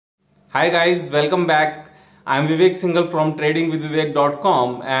Hi guys, welcome back. I'm Vivek Singhal from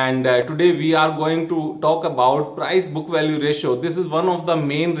tradingwithvivek.com and today we are going to talk about price book value ratio. This is one of the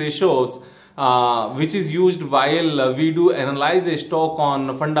main ratios which is used while we do analyze a stock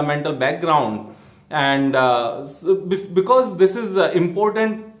on fundamental background, and because this is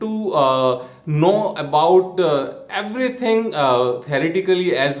important to know about everything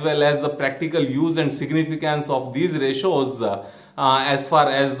theoretically as well as the practical use and significance of these ratios as far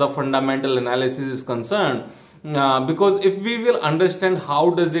as the fundamental analysis is concerned. Because if we will understand how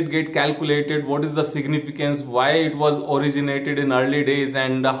does it get calculated, what is the significance, why it was originated in early days,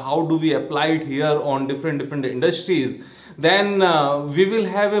 and how do we apply it here on different industries, then we will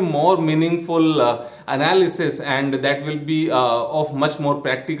have a more meaningful analysis, and that will be of much more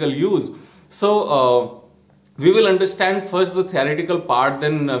practical use. So we will understand first the theoretical part,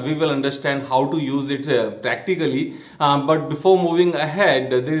 then we will understand how to use it practically. But before moving ahead,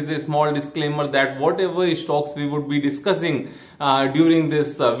 there is a small disclaimer that whatever stocks we would be discussing during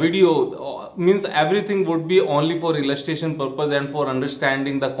this video means everything would be only for illustration purpose and for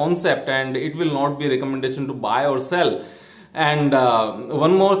understanding the concept, and it will not be a recommendation to buy or sell. And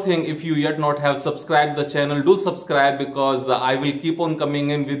one more thing, if you yet not have subscribed the channel, do subscribe, because I will keep on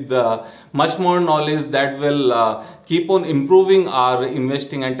coming in with much more knowledge that will keep on improving our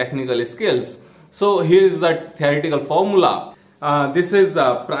investing and technical skills. So here is the theoretical formula. This is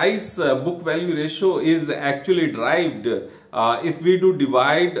price book value ratio is actually derived if we do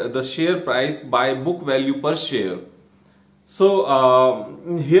divide the share price by book value per share. So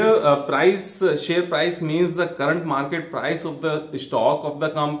here share price means the current market price of the stock of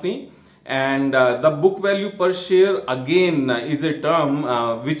the company, and the book value per share again is a term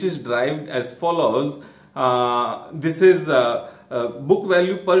which is derived as follows. This is book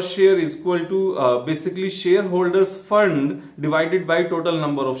value per share is equal to basically shareholders fund divided by total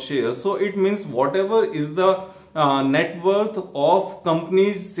number of shares. So it means whatever is the net worth of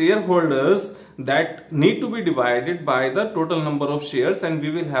company's shareholders, that need to be divided by the total number of shares, and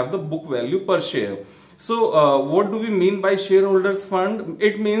we will have the book value per share. So what do we mean by shareholders fund?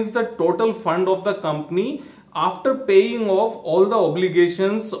 It means the total fund of the company after paying off all the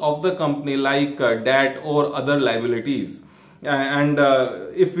obligations of the company, like debt or other liabilities. And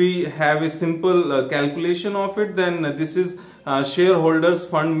if we have a simple calculation of it, then this is shareholders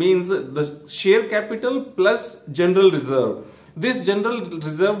fund means the share capital plus general reserve. This general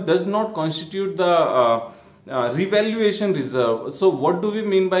reserve does not constitute the revaluation reserve. So what do we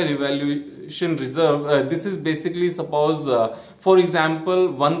mean by revaluation reserve? This is basically, suppose for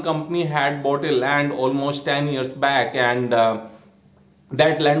example, one company had bought a land almost 10 years back, and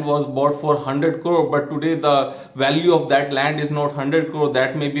that land was bought for 100 crore, but today the value of that land is not 100 crore.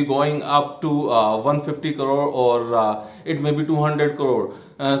 That may be going up to 150 crore, or it may be 200 crore.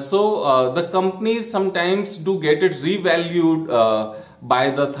 So the companies sometimes do get it revalued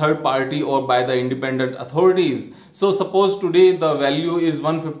by the third party or by the independent authorities. So suppose today the value is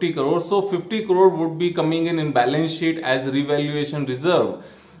 150 crore, so 50 crore would be coming in balance sheet as revaluation reserve.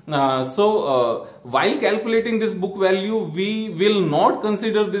 While calculating this book value, we will not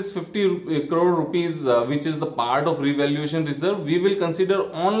consider this 50 crore rupees which is the part of revaluation reserve. We will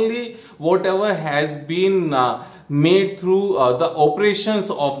consider only whatever has been made through the operations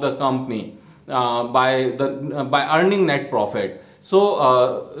of the company by earning net profit.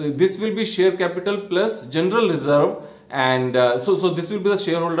 So this will be share capital plus general reserve, and so this will be the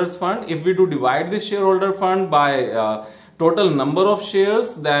shareholders fund. If we do divide this shareholder fund by total number of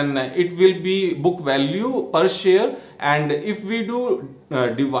shares, then it will be book value per share, and if we do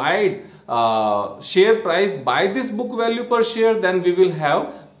divide share price by this book value per share, then we will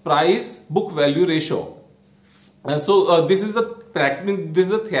have price book value ratio. So this is the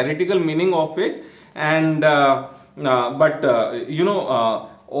theoretical meaning of it, and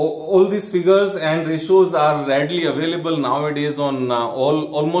all these figures and ratios are readily available nowadays on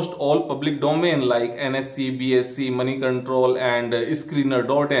almost all public domain like NSE, BSE, Money Control, and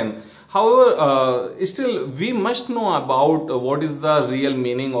Screener.in. However, still we must know about what is the real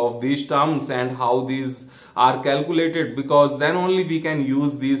meaning of these terms and how these are calculated, because then only we can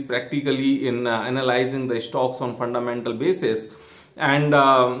use these practically in analyzing the stocks on fundamental basis. And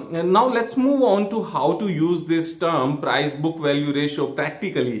now let's move on to how to use this term price book value ratio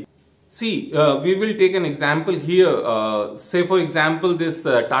practically. See, we will take an example here. Say for example this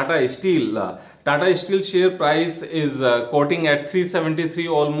Tata Steel. Tata Steel share price is quoting at 373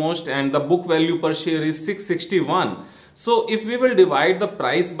 almost, and the book value per share is 661. So if we will divide the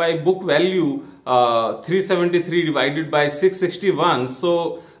price by book value, 373 divided by 661,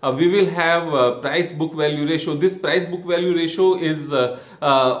 so we will have price book value ratio. This price book value ratio is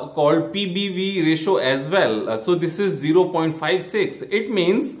called PBV ratio as well. So this is 0.56. It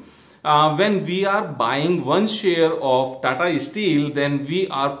means when we are buying one share of Tata Steel, then we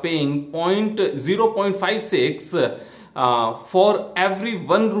are paying 0.56 for every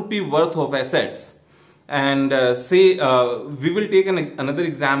 1 rupee worth of assets. And say we will take another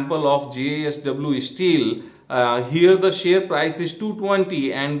example of JSW Steel. Here the share price is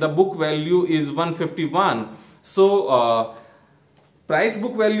 220 and the book value is 151. So price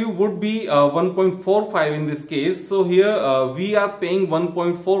book value would be 1.45 in this case. So here we are paying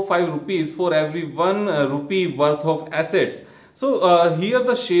 1.45 rupees for every 1 rupee worth of assets. So here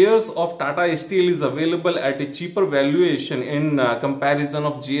the shares of Tata Steel is available at a cheaper valuation in comparison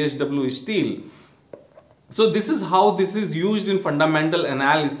of JSW Steel. So this is how this is used in fundamental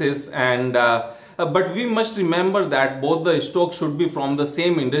analysis, and but we must remember that both the stocks should be from the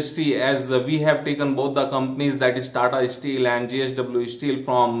same industry, as we have taken both the companies, that is Tata Steel and JSW Steel,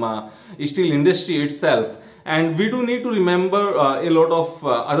 from steel industry itself. And we do need to remember a lot of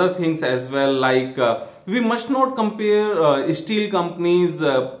other things as well, like we must not compare steel companies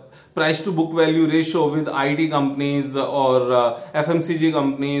price to book value ratio with IT companies or FMCG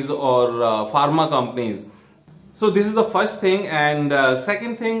companies or pharma companies. So this is the first thing. And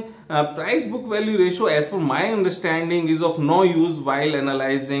second thing, price book value ratio, as per my understanding, is of no use while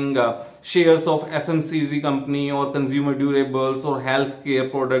analyzing shares of FMCG company or consumer durables or healthcare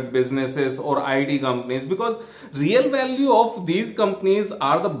product businesses or IT companies, because real value of these companies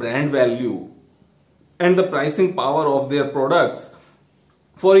are the brand value and the pricing power of their products.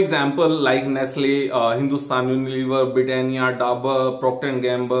 For example, like Nestle, Hindustan Unilever, Britannia, Dabur, Procter &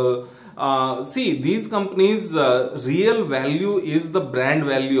 Gamble. See, these companies' real value is the brand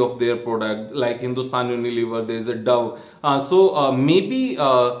value of their product. Like Hindustan Unilever, there is a Dove. So maybe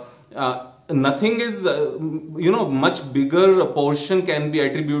nothing is, much bigger portion can be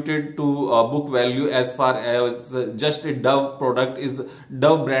attributed to book value as far as just a Dove product is,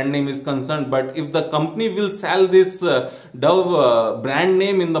 Dove brand name is concerned. But if the company will sell this Dove brand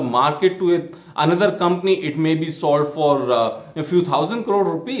name in the market to another company, it may be sold for a few thousand crore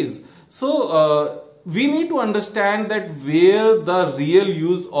rupees. So we need to understand that where the real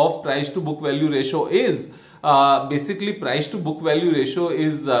use of price to book value ratio is. Basically, price to book value ratio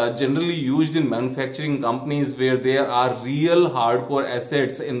is generally used in manufacturing companies where there are real hardcore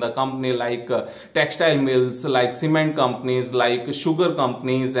assets in the company, like textile mills, like cement companies, like sugar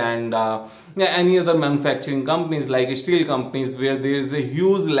companies, and any other manufacturing companies like steel companies, where there is a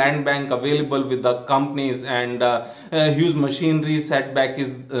huge land bank available with the companies, and huge machinery setback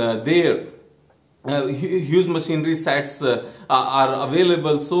is there. Huge machinery sets are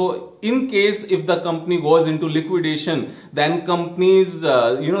available. So in case if the company goes into liquidation, then companies,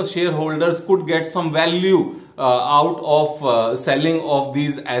 shareholders could get some value out of selling of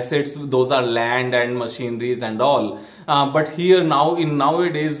these assets. Those are land and machineries and all. But here now, in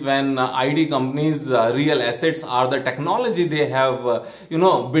nowadays, when IT companies' real assets are the technology they have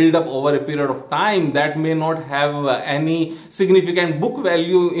built up over a period of time, that may not have any significant book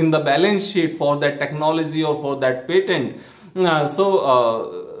value in the balance sheet for that technology or for that patent.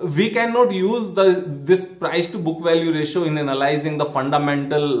 We cannot use this price to book value ratio in analyzing the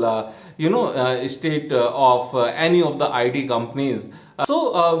fundamental state of any of the IT companies.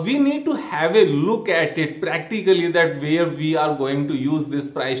 So we need to have a look at it practically, that where we are going to use this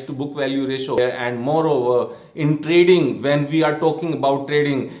price to book value ratio. And moreover, in trading, when we are talking about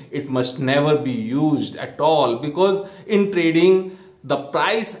trading, it must never be used at all, because in trading, the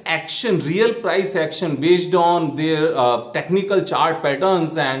price action, real price action based on their technical chart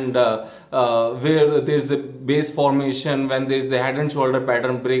patterns, and where there is a base formation, when there is a head and shoulder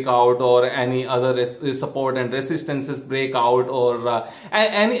pattern breakout, or any other support and resistances breakout, or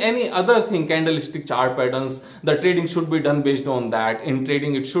any other thing, candlestick chart patterns, the trading should be done based on that. In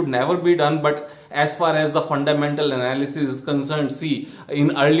trading, it should never be done. But as far as the fundamental analysis is concerned, see,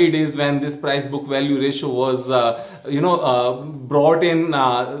 in early days when this price book value ratio was brought in,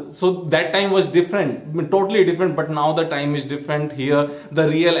 so that time was different, totally different. But now the time is different. Here the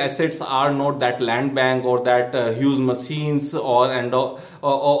real assets are not that land bank or that huge machines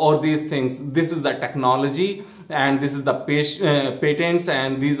or these things. This is the technology, and this is the patents,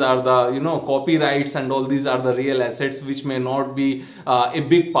 and these are the copyrights, and all these are the real assets which may not be a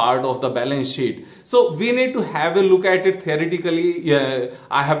big part of the balance sheet. So we need to have a look at it theoretically.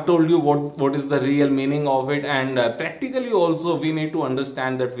 I have told you what is the real meaning of it, and practically also we need to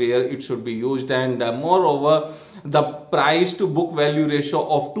understand that where it should be used. And moreover, the price to book value ratio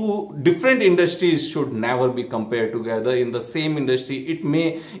of two different industries should never be compared together in the same industry. It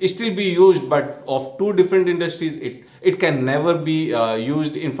may still be used, but of two different industries, it can never be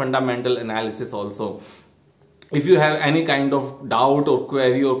used in fundamental analysis also. If you have any kind of doubt or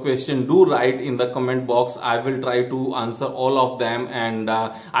query or question, do write in the comment box. I will try to answer all of them, and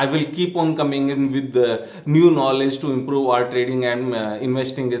I will keep on coming in with the new knowledge to improve our trading and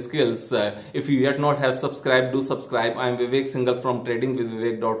investing skills. If you yet not have subscribed, do subscribe. I am Vivek Singhal from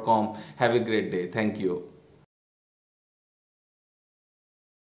tradingwithvivek.com. Have a great day. Thank you.